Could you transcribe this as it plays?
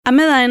I'm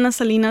Evelina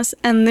Salinas,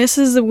 and this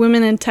is the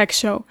Women in Tech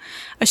Show,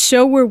 a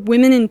show where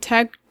women in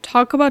tech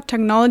talk about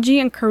technology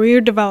and career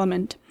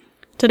development.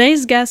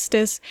 Today's guest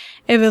is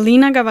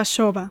Evelina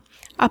Gabasova,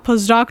 a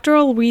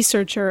postdoctoral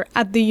researcher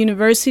at the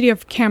University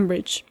of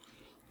Cambridge.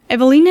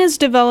 Evelina is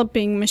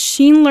developing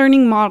machine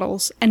learning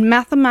models and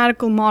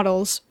mathematical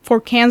models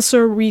for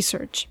cancer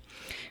research.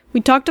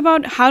 We talked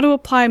about how to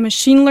apply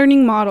machine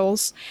learning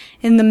models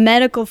in the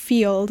medical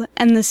field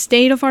and the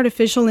state of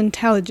artificial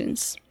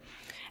intelligence.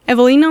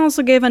 Evelina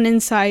also gave an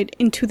insight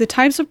into the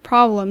types of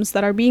problems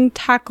that are being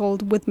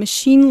tackled with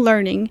machine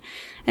learning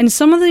and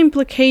some of the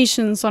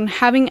implications on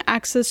having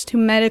access to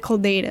medical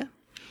data.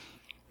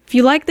 If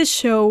you like this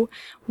show,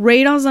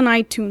 rate us on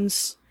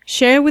iTunes,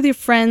 share it with your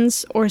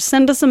friends, or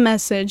send us a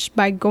message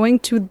by going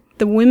to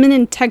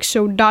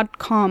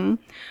thewomenintechshow.com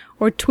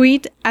or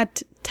tweet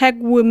at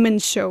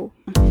TechWomenShow.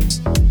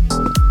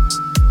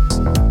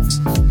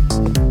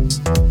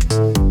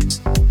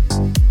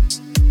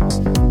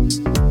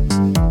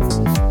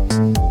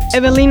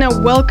 Evelina,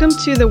 welcome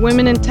to the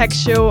Women in Tech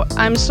Show.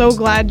 I'm so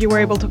glad you were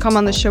able to come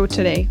on the show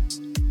today.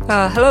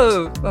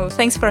 Hello. Well,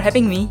 thanks for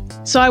having me.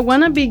 So I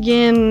want to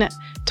begin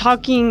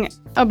talking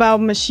about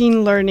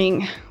machine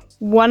learning.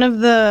 One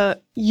of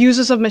the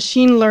uses of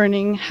machine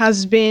learning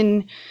has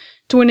been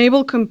to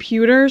enable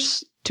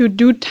computers to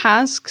do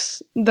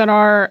tasks that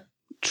are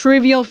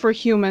trivial for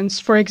humans.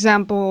 For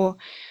example,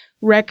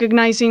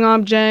 recognizing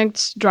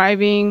objects,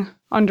 driving,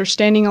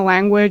 understanding a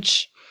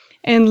language.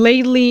 And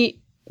lately,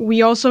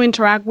 we also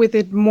interact with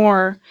it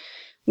more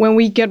when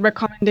we get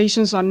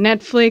recommendations on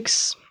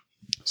Netflix,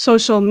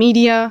 social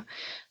media.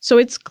 So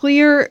it's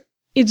clear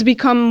it's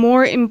become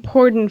more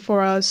important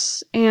for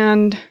us.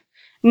 And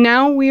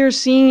now we are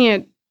seeing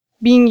it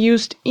being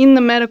used in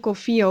the medical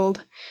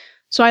field.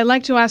 So I'd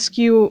like to ask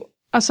you,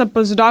 as a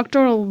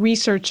postdoctoral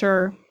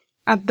researcher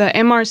at the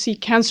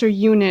MRC Cancer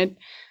Unit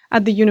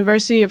at the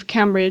University of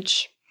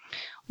Cambridge,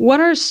 what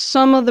are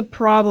some of the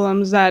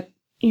problems that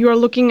you're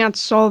looking at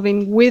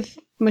solving with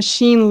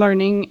machine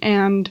learning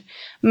and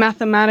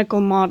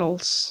mathematical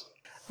models?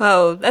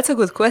 Well, that's a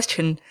good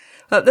question.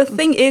 Well, the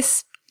thing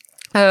is,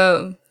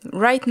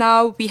 right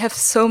now we have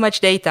so much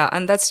data,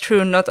 and that's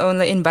true not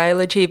only in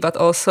biology, but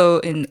also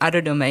in other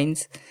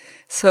domains.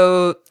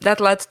 So that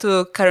led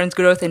to current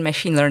growth in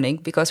machine learning,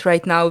 because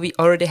right now we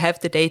already have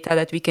the data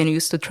that we can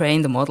use to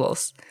train the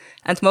models.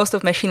 And most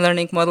of machine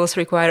learning models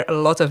require a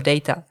lot of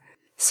data.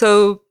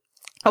 So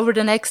over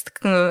the next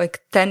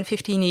 10,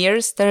 15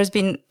 years, there has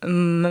been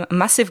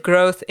massive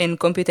growth in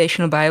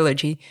computational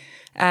biology.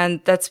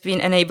 And that's been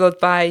enabled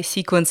by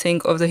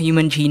sequencing of the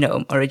human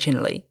genome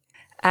originally.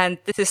 And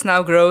this is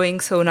now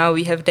growing. So now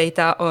we have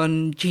data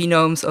on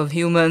genomes of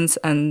humans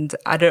and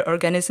other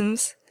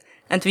organisms.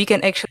 And we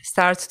can actually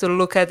start to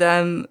look at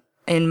them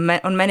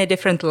on many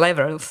different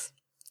levels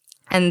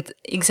and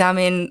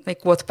examine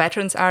what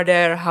patterns are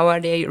there, how are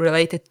they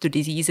related to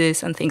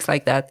diseases and things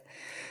like that.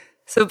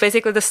 So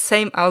basically the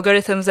same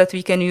algorithms that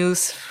we can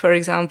use, for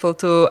example,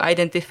 to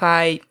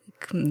identify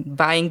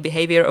buying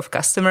behavior of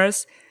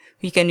customers,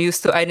 we can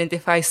use to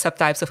identify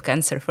subtypes of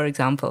cancer, for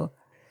example.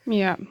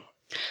 Yeah.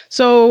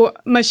 So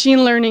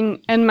machine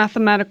learning and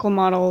mathematical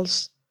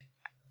models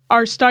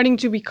are starting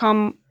to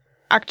become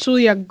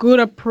actually a good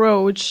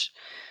approach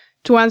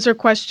to answer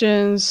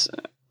questions,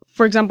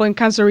 for example, in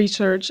cancer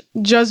research,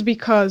 just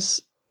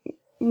because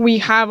we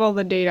have all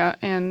the data,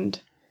 and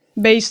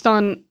based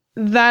on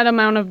that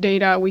amount of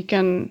data, we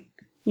can,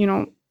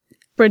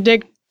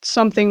 predict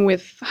something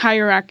with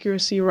higher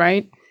accuracy,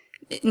 right?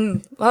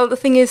 Well, the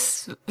thing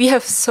is, we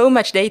have so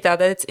much data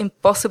that it's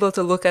impossible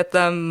to look at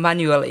them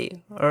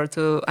manually or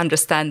to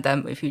understand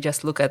them if you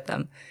just look at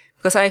them.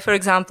 Because I, for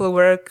example,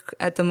 work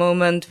at the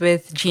moment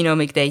with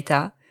genomic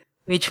data,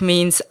 which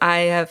means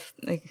I have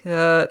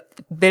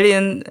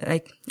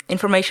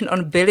information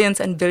on billions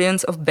and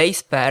billions of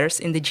base pairs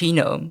in the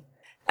genome.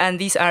 And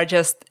these are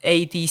just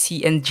A, T,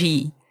 C, and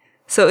G.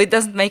 So it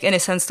doesn't make any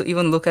sense to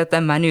even look at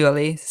them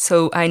manually.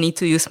 So I need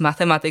to use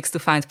mathematics to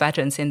find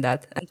patterns in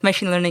that. And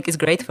machine learning is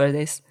great for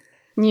this.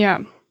 Yeah.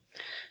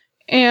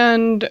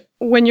 And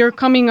when you're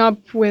coming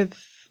up with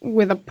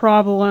a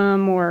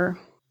problem or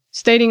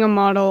stating a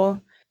model,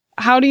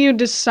 how do you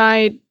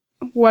decide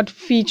what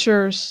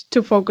features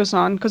to focus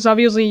on? Because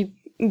obviously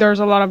there's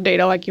a lot of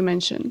data, like you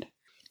mentioned.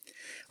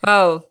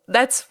 Well,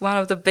 that's one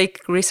of the big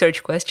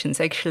research questions,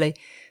 actually.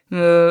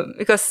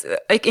 Because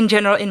in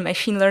general, in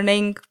machine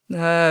learning,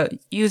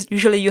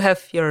 usually you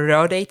have your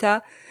raw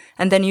data,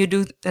 and then you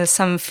do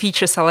some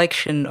feature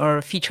selection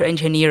or feature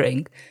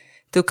engineering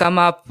to come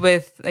up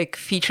with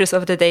features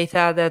of the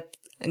data that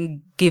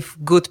give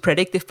good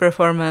predictive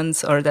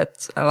performance or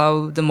that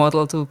allow the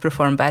model to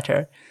perform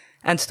better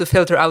and to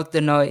filter out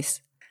the noise.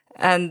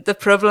 And the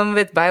problem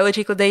with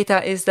biological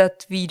data is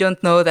that we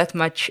don't know that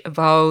much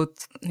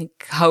about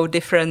how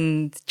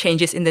different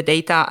changes in the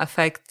data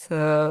affect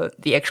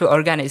the actual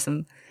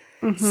organism.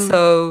 Mm-hmm.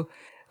 So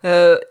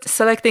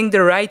selecting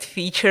the right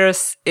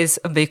features is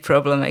a big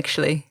problem,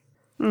 actually.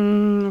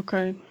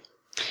 Okay.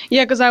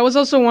 Yeah, because I was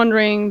also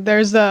wondering,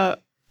 there's the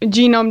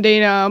genome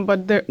data,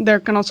 but there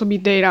can also be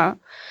data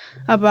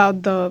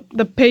about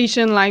the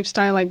patient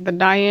lifestyle, like the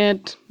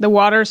diet, the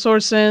water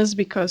sources,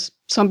 because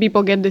some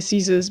people get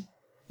diseases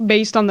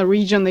based on the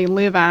region they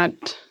live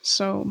at.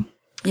 So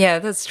yeah,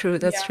 that's true.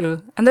 That's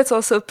true. And that's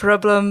also a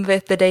problem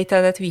with the data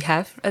that we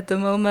have at the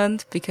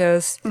moment,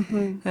 because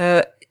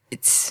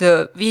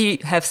we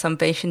have some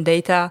patient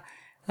data,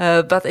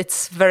 but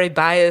it's very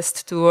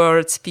biased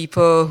towards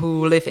people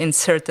who live in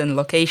certain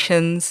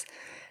locations.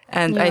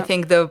 And I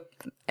think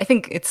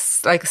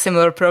it's like a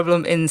similar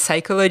problem in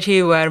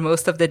psychology, where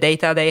most of the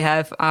data they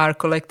have are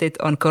collected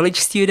on college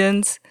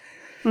students.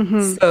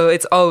 So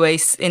it's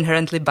always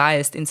inherently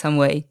biased in some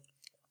way.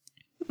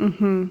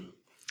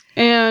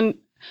 And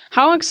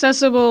how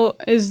accessible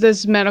is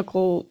this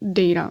medical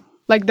data?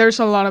 Like, there's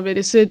a lot of it.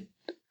 Is it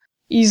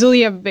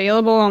easily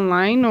available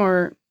online,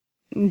 or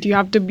do you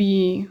have to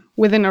be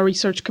within a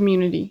research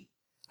community?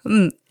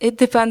 It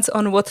depends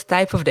on what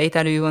type of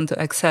data do you want to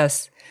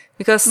access.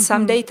 Because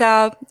some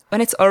data,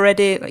 when it's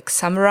already like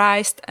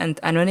summarized and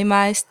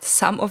anonymized,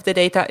 some of the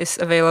data is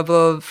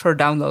available for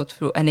download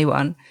through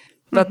anyone.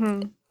 But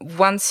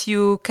once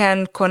you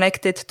can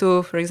connect it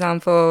to, for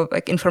example,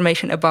 like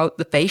information about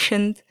the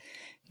patient,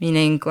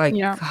 meaning like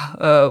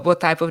what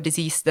type of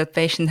disease that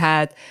patient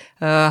had,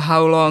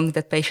 how long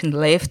that patient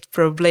lived,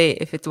 probably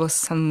if it was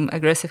some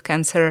aggressive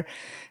cancer,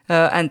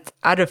 and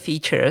other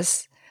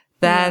features,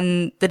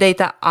 then the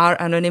data are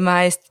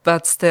anonymized,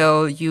 but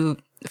still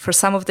for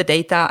some of the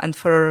data and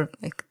for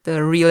like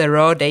the really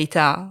raw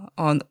data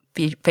on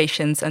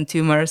patients and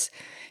tumors,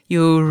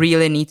 you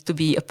really need to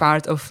be a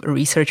part of a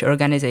research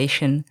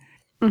organization.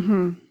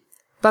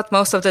 But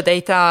most of the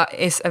data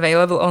is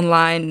available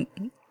online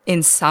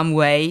in some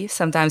way.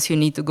 Sometimes you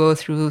need to go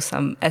through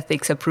some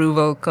ethics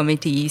approval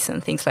committees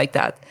and things like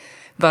that.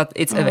 But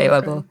it's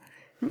available,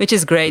 which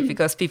is great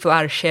because people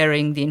are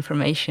sharing the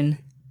information.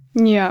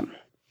 Yeah.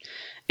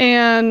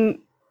 And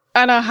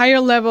at a higher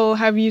level,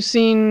 have you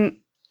seen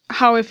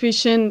how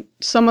efficient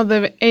some of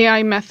the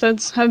AI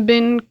methods have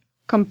been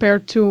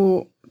compared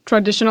to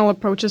traditional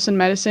approaches in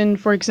medicine?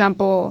 For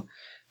example,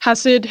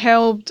 has it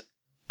helped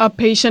a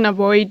patient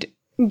avoid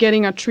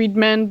getting a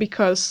treatment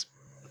because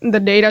the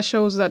data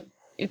shows that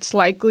it's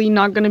likely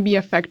not going to be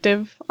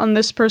effective on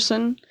this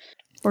person,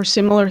 or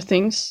similar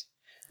things?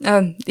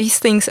 These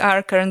things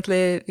are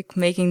currently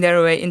making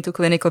their way into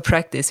clinical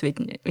practice,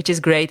 which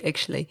is great,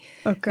 actually.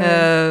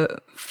 Okay.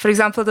 For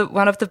example,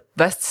 one of the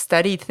best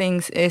studied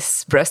things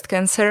is breast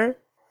cancer.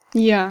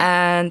 Yeah.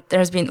 And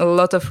there's been a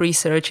lot of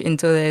research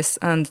into this,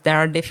 and there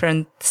are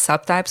different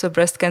subtypes of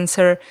breast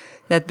cancer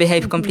that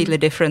behave completely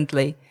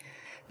differently.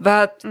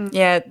 But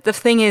the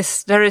thing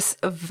is, there is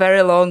a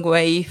very long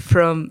way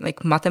from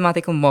like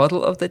mathematical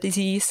model of the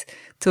disease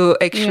to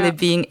actually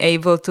being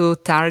able to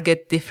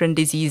target different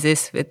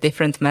diseases with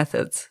different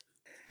methods.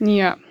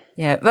 Yeah.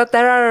 Yeah. But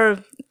I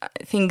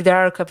think there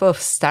are a couple of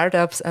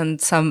startups and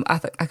some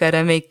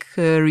academic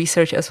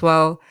research as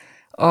well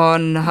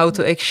on how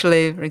to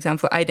actually, for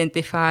example,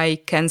 identify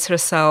cancer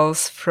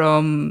cells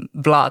from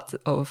blood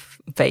of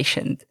a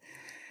patient.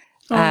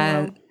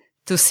 Wow.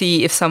 To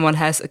see if someone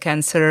has a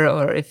cancer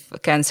or if a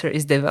cancer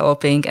is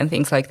developing and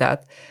things like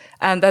that.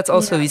 And that's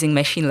also using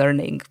machine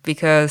learning,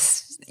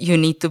 because you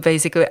need to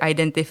basically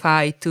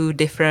identify two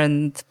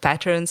different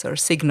patterns or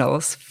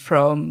signals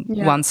from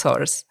one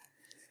source.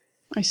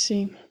 I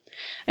see.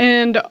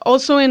 And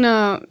also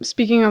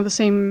speaking of the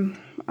same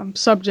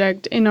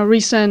subject, in a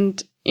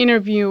recent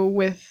interview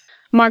with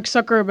Mark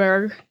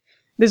Zuckerberg,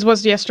 this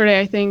was yesterday,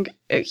 I think,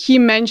 he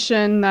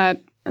mentioned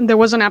that there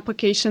was an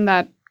application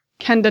that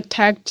can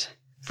detect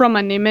from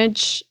an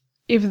image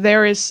if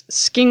there is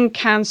skin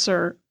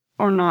cancer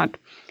or not.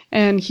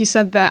 And he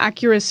said the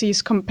accuracy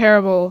is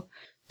comparable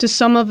to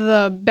some of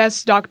the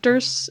best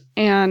doctors.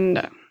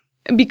 And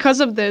because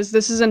of this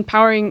is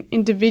empowering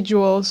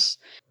individuals,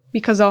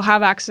 because they'll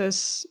have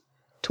access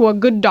to a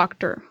good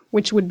doctor,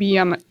 which would be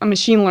a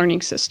machine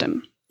learning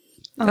system.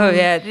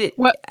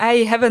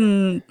 I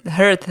haven't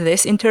heard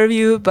this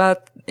interview,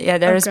 but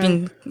there has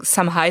been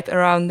some hype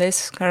around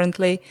this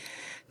currently.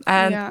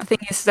 And the thing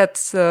is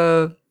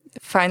that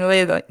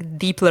finally,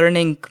 deep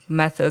learning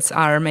methods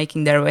are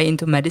making their way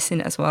into medicine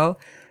as well.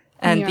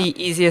 And the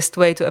easiest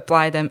way to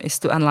apply them is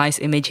to analyze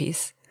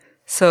images.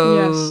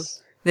 So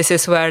this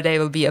is where they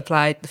will be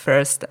applied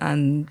first.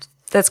 And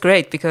that's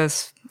great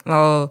because,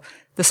 well,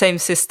 the same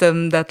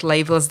system that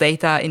labels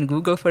data in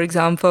Google, for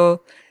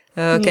example,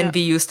 can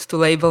be used to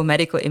label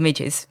medical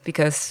images,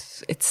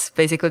 because it's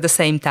basically the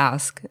same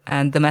task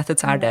and the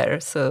methods are there.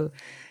 So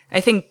I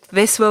think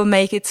this will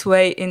make its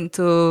way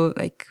into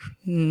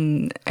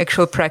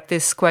actual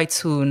practice quite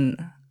soon,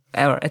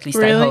 or at least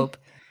I hope,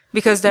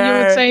 because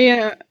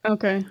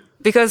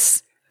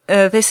because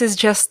this is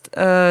just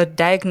a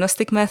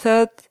diagnostic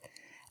method,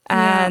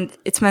 and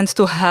it's meant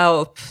to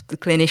help the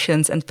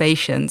clinicians and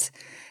patients.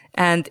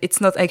 And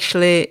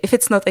if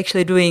it's not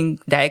actually doing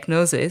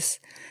diagnosis,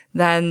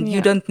 then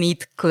you don't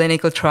need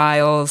clinical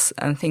trials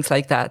and things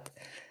like that.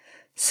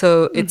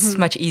 So it's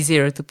much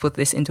easier to put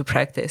this into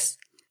practice.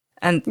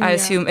 And I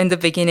assume in the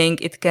beginning,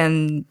 it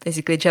can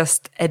basically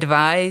just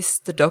advise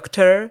the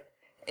doctor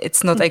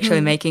it's not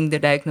actually making the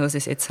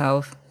diagnosis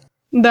itself.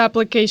 The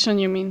application,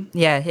 you mean?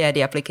 Yeah,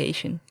 the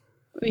application.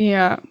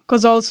 Yeah,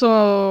 because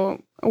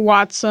also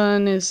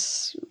Watson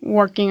is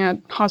working at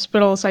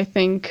hospitals, I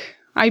think.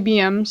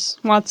 IBM's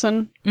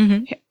Watson,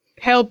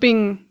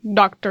 helping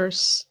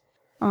doctors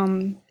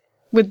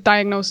with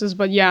diagnosis.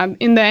 But yeah,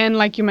 in the end,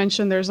 like you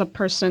mentioned, there's a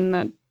person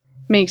that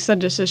makes a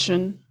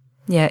decision.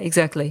 Yeah,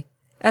 exactly.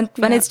 And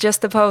when it's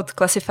just about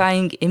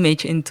classifying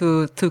image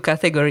into two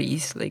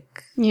categories,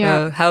 like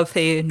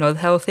healthy, not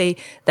healthy,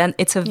 then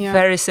it's a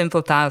very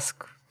simple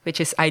task, which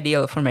is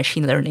ideal for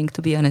machine learning,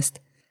 to be honest.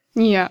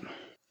 Yeah.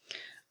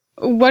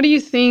 What do you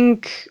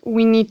think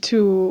we need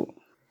to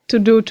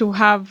do to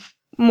have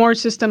more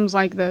systems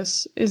like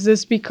this? Is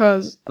this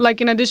because,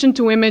 like, in addition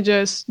to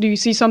images, do you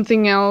see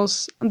something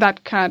else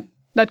that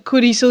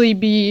could easily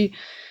be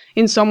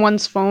in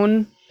someone's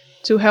phone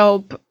to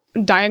help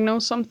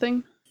diagnose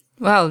something?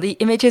 Well, the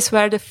images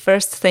were the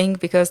first thing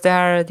because they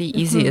are the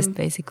easiest,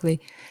 basically.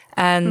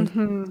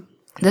 And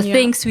the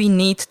things we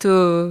need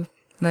to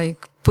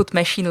like put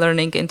machine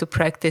learning into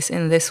practice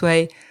in this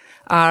way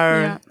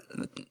are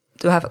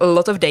to have a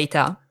lot of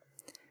data,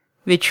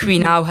 which we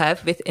now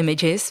have with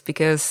images,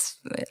 because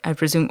I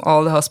presume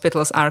all the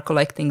hospitals are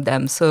collecting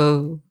them.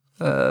 So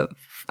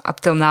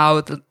up till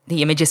now,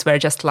 the images were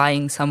just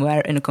lying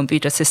somewhere in a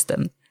computer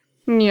system.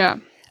 Yeah.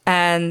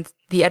 And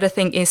the other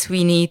thing is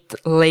we need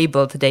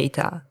labeled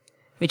data,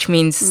 which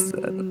means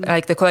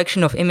like the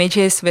collection of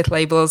images with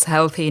labels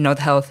healthy, not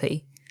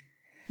healthy.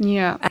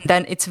 Yeah. And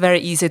then it's very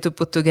easy to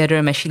put together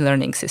a machine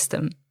learning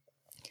system.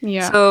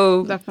 Yeah.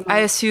 So definitely. I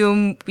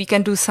assume we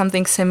can do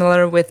something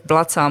similar with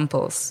blood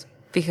samples,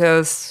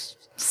 because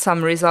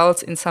some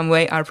results in some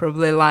way are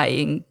probably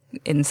lying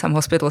in some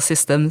hospital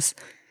systems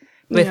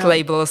with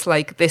labels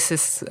like this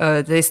is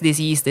this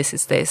disease, this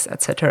is this,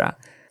 etc.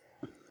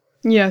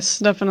 Yes,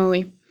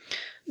 definitely.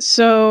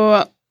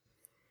 So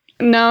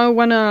now I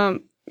want to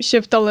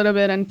shift a little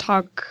bit and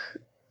talk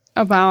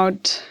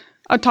about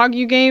a talk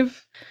you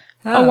gave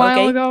a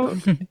while ago.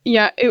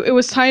 Yeah, it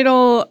was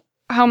titled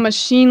How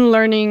Machine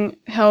Learning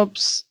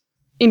Helps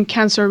in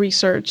Cancer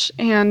Research.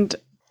 And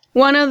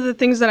one of the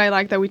things that I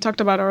like that we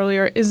talked about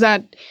earlier is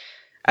that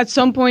at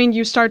some point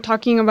you start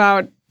talking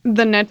about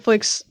the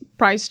Netflix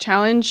Prize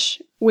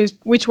Challenge,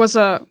 which was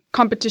a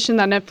competition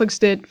that Netflix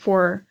did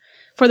for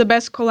the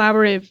best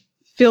collaborative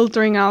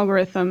filtering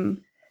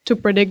algorithm to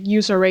predict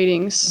user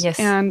ratings. Yes.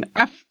 And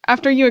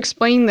after you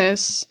explain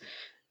this,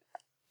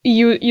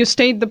 you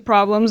state the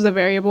problems, the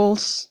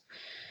variables,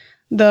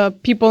 the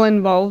people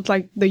involved,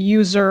 like the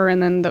user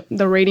and then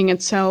the rating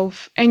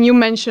itself. And you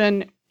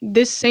mentioned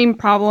this same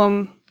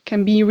problem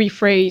can be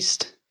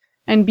rephrased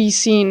and be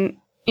seen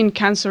in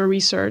cancer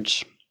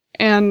research.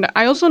 And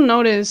I also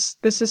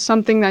noticed this is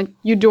something that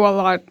you do a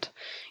lot.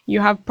 You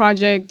have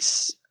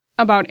projects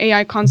about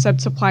AI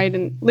concepts applied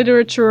in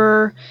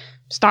literature,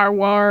 Star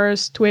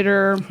Wars,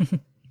 Twitter.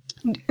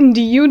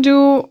 Do you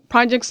do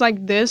projects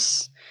like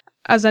this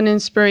as an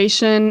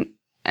inspiration,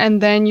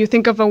 and then you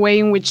think of a way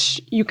in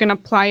which you can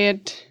apply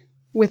it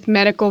with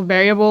medical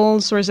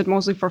variables, or is it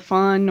mostly for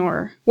fun?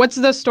 Or what's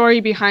the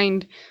story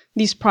behind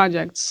these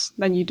projects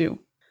that you do?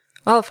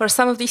 Well, for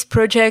some of these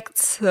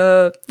projects,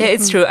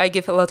 it's true. I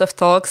give a lot of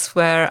talks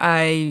where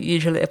I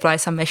usually apply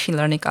some machine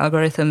learning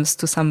algorithms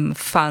to some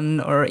fun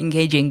or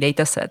engaging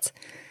data sets.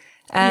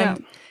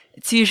 And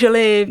it's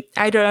usually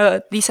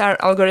either these are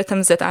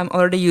algorithms that I'm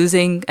already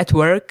using at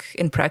work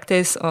in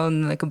practice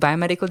on like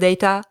biomedical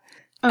data.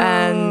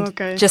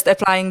 Just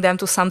applying them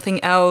to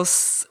something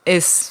else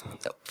is,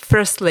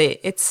 firstly,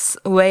 it's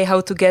a way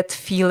how to get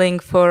feeling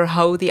for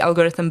how the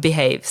algorithm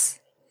behaves.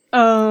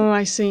 Oh,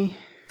 I see.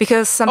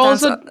 Because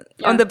sometimes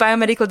on the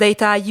biomedical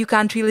data, you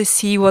can't really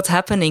see what's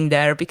happening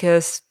there,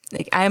 because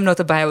like, I am not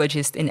a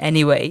biologist in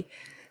any way.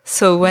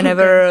 So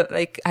whenever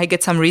like I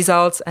get some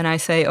results and I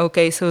say,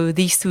 okay, so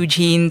these two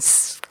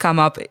genes come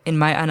up in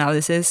my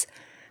analysis,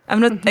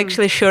 I'm not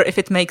actually sure if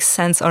it makes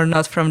sense or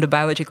not from the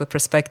biological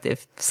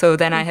perspective. So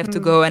then I have to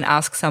go and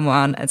ask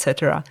someone,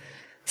 etc.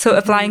 So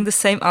applying the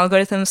same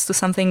algorithms to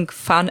something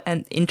fun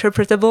and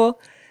interpretable,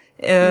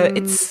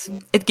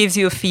 it gives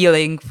you a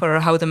feeling for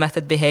how the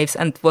method behaves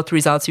and what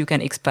results you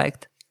can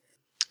expect.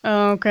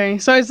 Okay,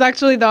 so it's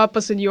actually the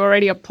opposite. You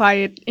already apply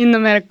it in the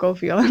medical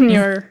field, and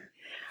you're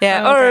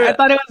or I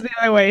thought it was the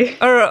other way.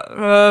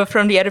 Or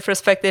from the other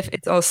perspective,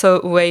 it's also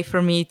a way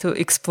for me to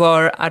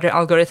explore other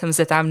algorithms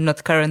that I'm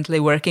not currently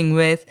working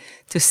with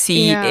to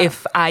see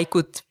if I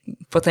could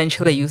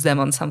potentially use them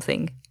on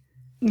something.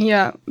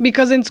 Yeah,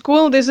 because in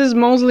school, this is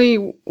mostly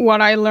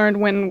what I learned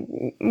when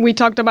we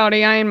talked about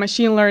AI and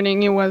machine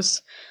learning. It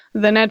was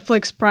the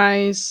Netflix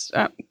Prize,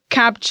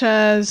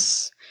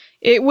 CAPTCHAs.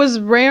 It was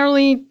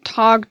rarely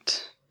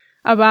talked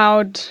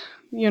about,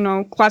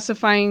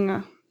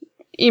 classifying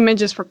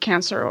images for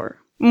cancer, or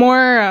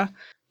more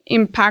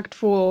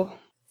impactful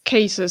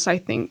cases, I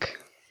think,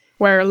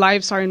 where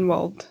lives are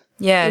involved.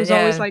 Yeah, it was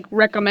always like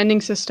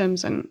recommending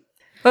systems and.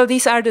 Well,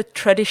 these are the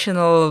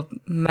traditional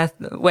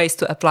ways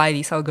to apply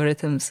these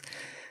algorithms.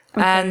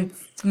 Okay. And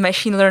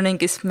machine learning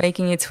is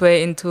making its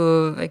way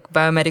into like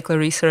biomedical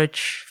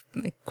research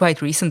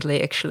quite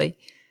recently, actually.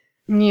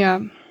 Yeah.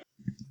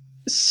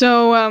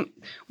 So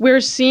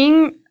we're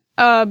seeing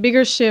a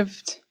bigger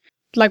shift,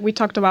 like we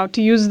talked about,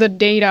 to use the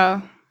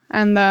data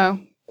and the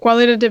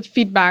qualitative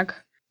feedback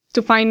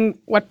to find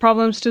what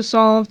problems to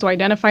solve, to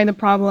identify the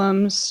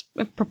problems,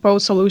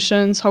 propose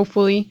solutions,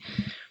 hopefully.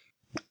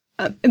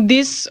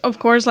 This, of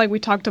course, like we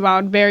talked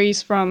about,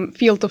 varies from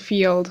field to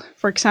field.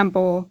 For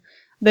example,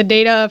 the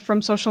data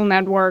from social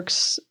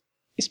networks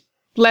is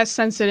less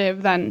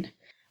sensitive than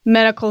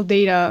medical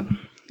data.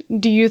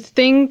 Do you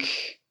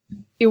think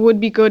it would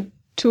be good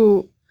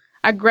to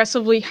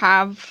aggressively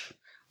have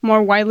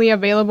more widely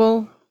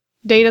available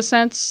data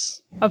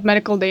sets of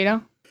medical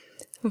data?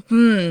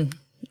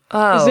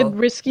 Oh. Is it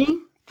risky?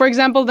 For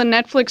example, the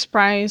Netflix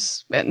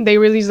prize, they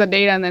released the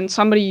data and then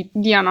somebody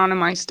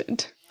de-anonymized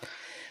it.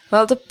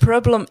 Well, the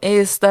problem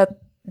is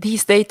that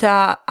these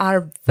data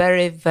are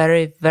very,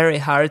 very, very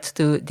hard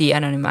to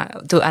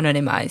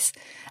anonymize.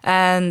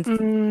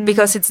 And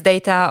because it's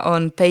data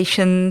on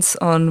patients,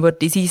 on what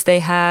disease they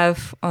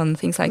have, on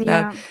things like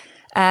that.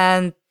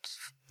 And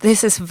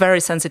this is very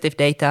sensitive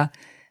data,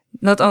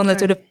 not only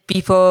to the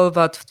people,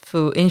 but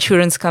to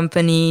insurance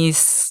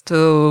companies,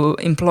 to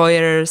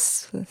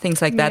employers,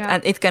 things like that.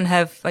 And it can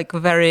have like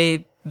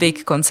very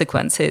big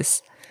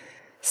consequences.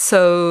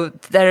 So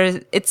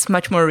it's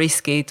much more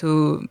risky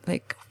to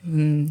like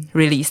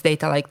release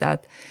data like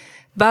that.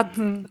 But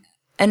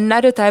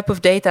another type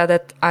of data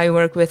that I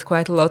work with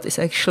quite a lot is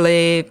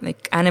actually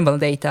like animal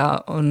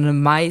data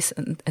on mice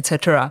and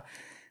etc.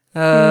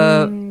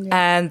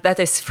 And that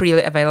is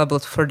freely available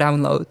for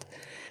download.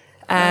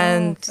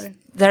 And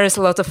there is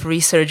a lot of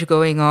research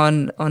going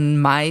on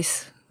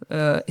mice,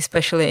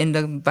 especially in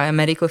the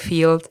biomedical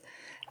field.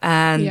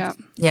 And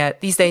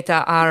these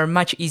data are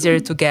much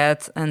easier to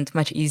get and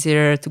much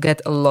easier to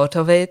get a lot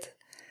of it.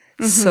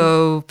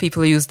 So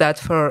people use that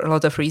for a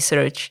lot of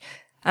research.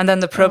 And then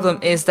the problem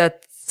is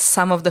that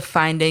some of the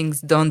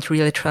findings don't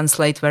really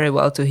translate very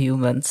well to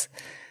humans.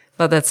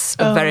 But that's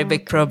a very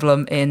big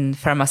problem in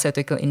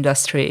pharmaceutical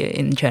industry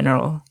in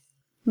general.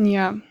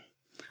 Yeah.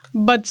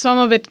 But some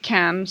of it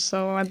can,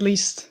 so at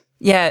least...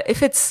 Yeah,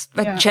 if it's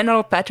like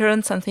general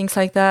patterns and things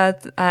like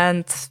that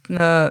and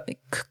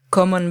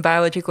common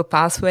biological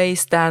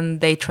pathways, then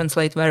they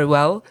translate very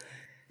well.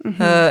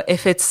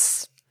 If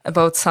it's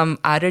about some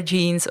other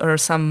genes or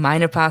some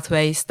minor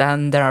pathways,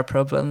 then there are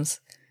problems.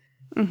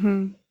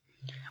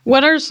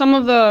 What are some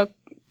of the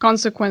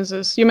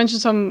consequences? You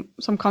mentioned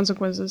some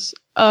consequences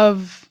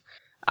of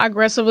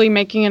aggressively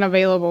making it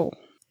available.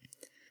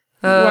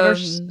 What are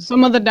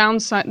some of the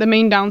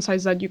main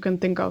downsides that you can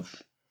think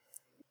of?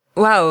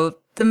 Well,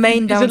 the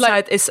main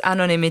downside is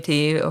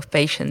anonymity of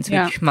patients,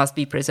 which must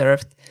be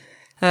preserved.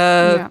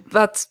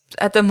 But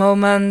at the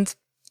moment,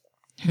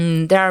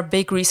 there are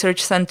big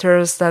research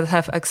centers that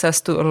have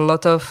access to a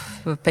lot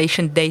of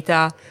patient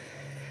data.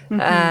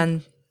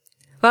 And,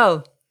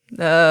 well,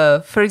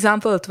 for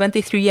example,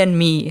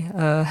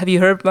 23andMe, have you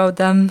heard about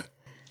them?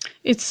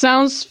 It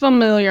sounds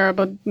familiar,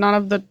 but not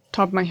off the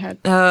top of my head.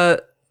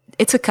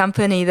 It's a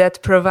company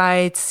that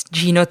provides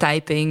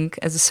genotyping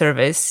as a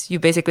service. You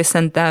basically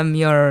send them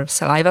your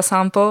saliva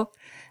sample.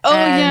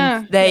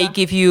 They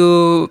give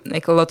you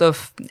like a lot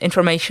of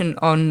information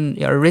on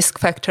your risk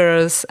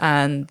factors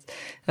and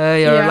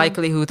your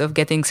likelihood of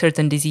getting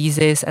certain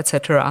diseases,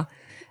 etc.,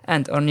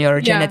 and on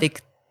your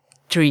genetic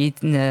tree,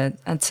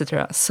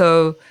 etc.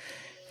 So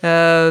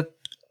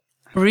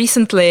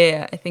recently,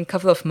 I think a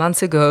couple of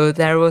months ago,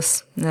 there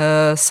was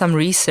some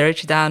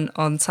research done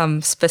on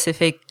some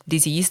specific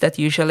disease that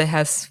usually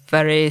has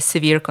very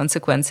severe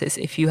consequences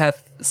if you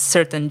have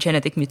certain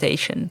genetic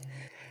mutation.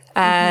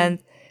 And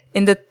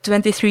in the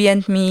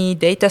 23andMe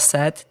data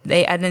set,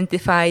 they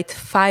identified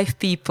 5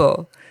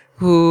 people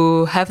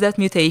who have that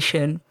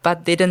mutation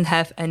but didn't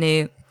have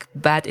any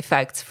bad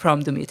effects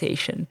from the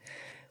mutation,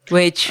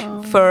 which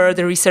for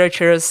the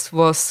researchers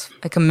was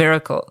like a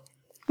miracle.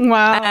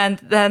 Wow. And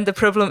then the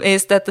problem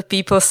is that the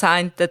people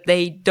signed that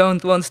they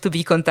don't want to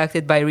be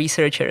contacted by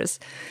researchers.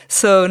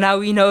 So now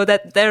we know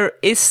that there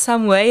is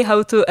some way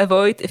how to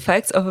avoid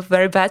effects of a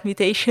very bad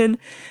mutation,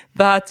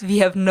 but we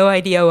have no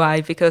idea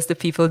why, because the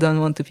people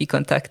don't want to be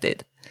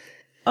contacted.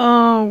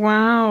 Oh,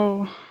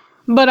 wow.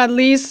 But at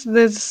least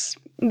this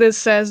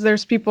says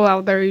there's people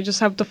out there. You just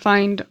have to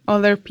find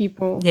other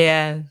people.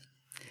 Yeah.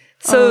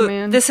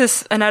 So this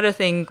is another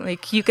thing,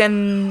 like you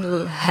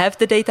can have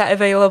the data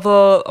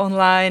available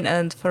online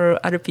and for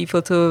other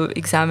people to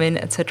examine,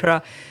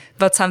 etc.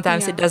 But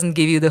sometimes it doesn't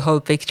give you the whole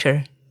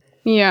picture.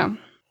 Yeah,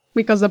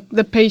 because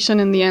the patient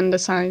in the end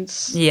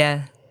decides.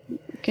 Yeah.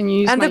 Can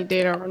you use my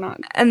data or not?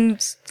 And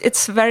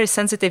it's very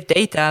sensitive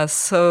data,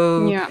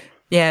 so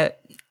the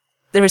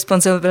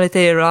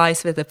responsibility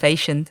lies with the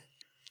patient.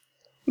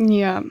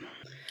 Yeah.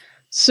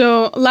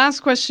 So last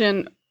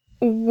question,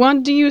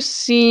 what do you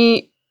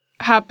see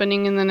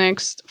happening in the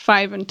next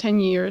 5 and 10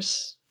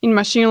 years in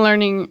machine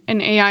learning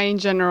and AI in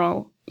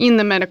general in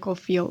the medical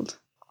field?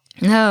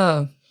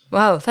 No,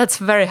 well, that's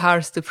very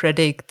hard to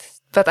predict.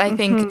 But I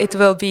think it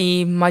will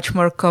be much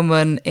more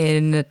common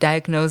in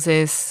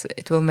diagnosis.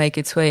 It will make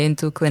its way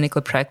into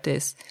clinical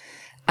practice.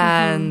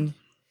 And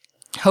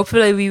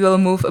hopefully we will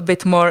move a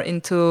bit more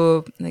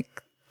into like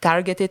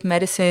targeted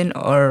medicine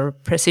or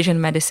precision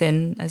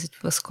medicine, as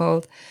it was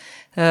called,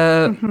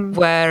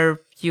 where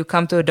you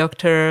come to a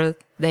doctor,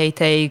 they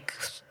take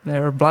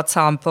their blood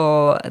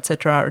sample,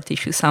 etc., or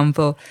tissue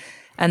sample,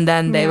 and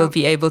then they will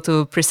be able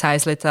to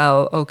precisely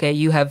tell, okay,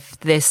 you have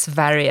this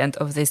variant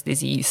of this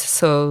disease,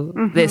 so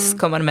this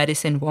common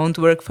medicine won't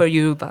work for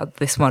you, but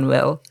this one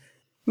will.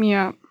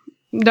 Yeah,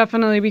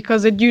 definitely,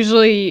 because it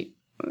usually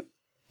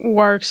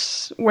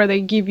works where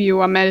they give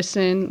you a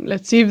medicine.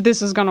 Let's see if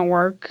this is going to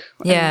work.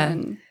 Yeah.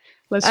 And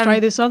let's try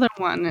this other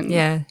one. And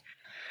yeah.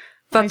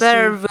 But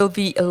there will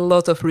be a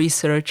lot of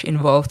research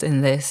involved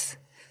in this.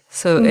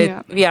 So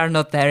we are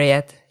not there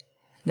yet,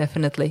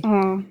 definitely.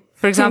 Oh,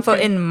 for example,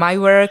 in my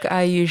work,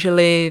 I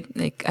usually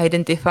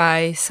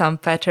identify some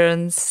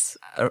patterns.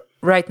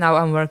 Right now,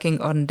 I'm working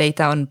on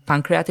data on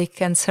pancreatic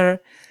cancer.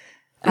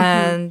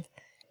 And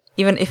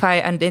even if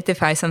I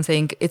identify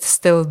something, it's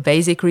still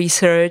basic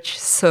research.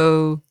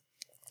 So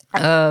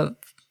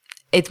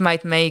it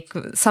might make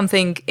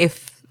something,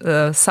 if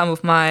some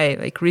of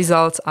my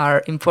results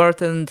are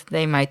important,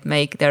 they might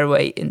make their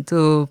way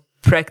into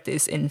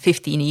practice in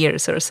 15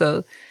 years or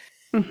so.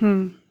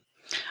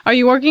 Are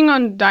you working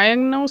on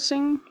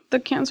diagnosing the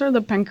cancer,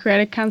 the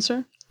pancreatic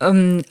cancer?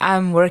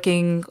 I'm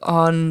working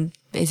on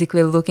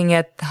basically looking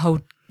at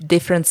how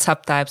different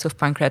subtypes of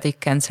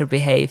pancreatic cancer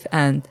behave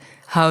and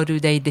how do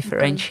they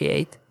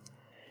differentiate.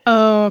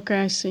 Oh,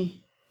 okay, I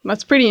see.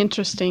 That's pretty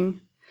interesting.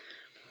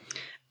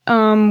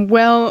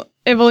 Well,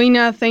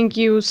 Evelina, thank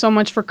you so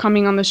much for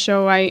coming on the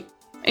show. I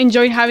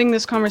enjoyed having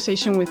this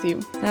conversation with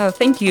you. Oh,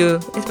 thank you.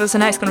 It was a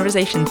nice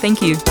conversation.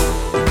 Thank you.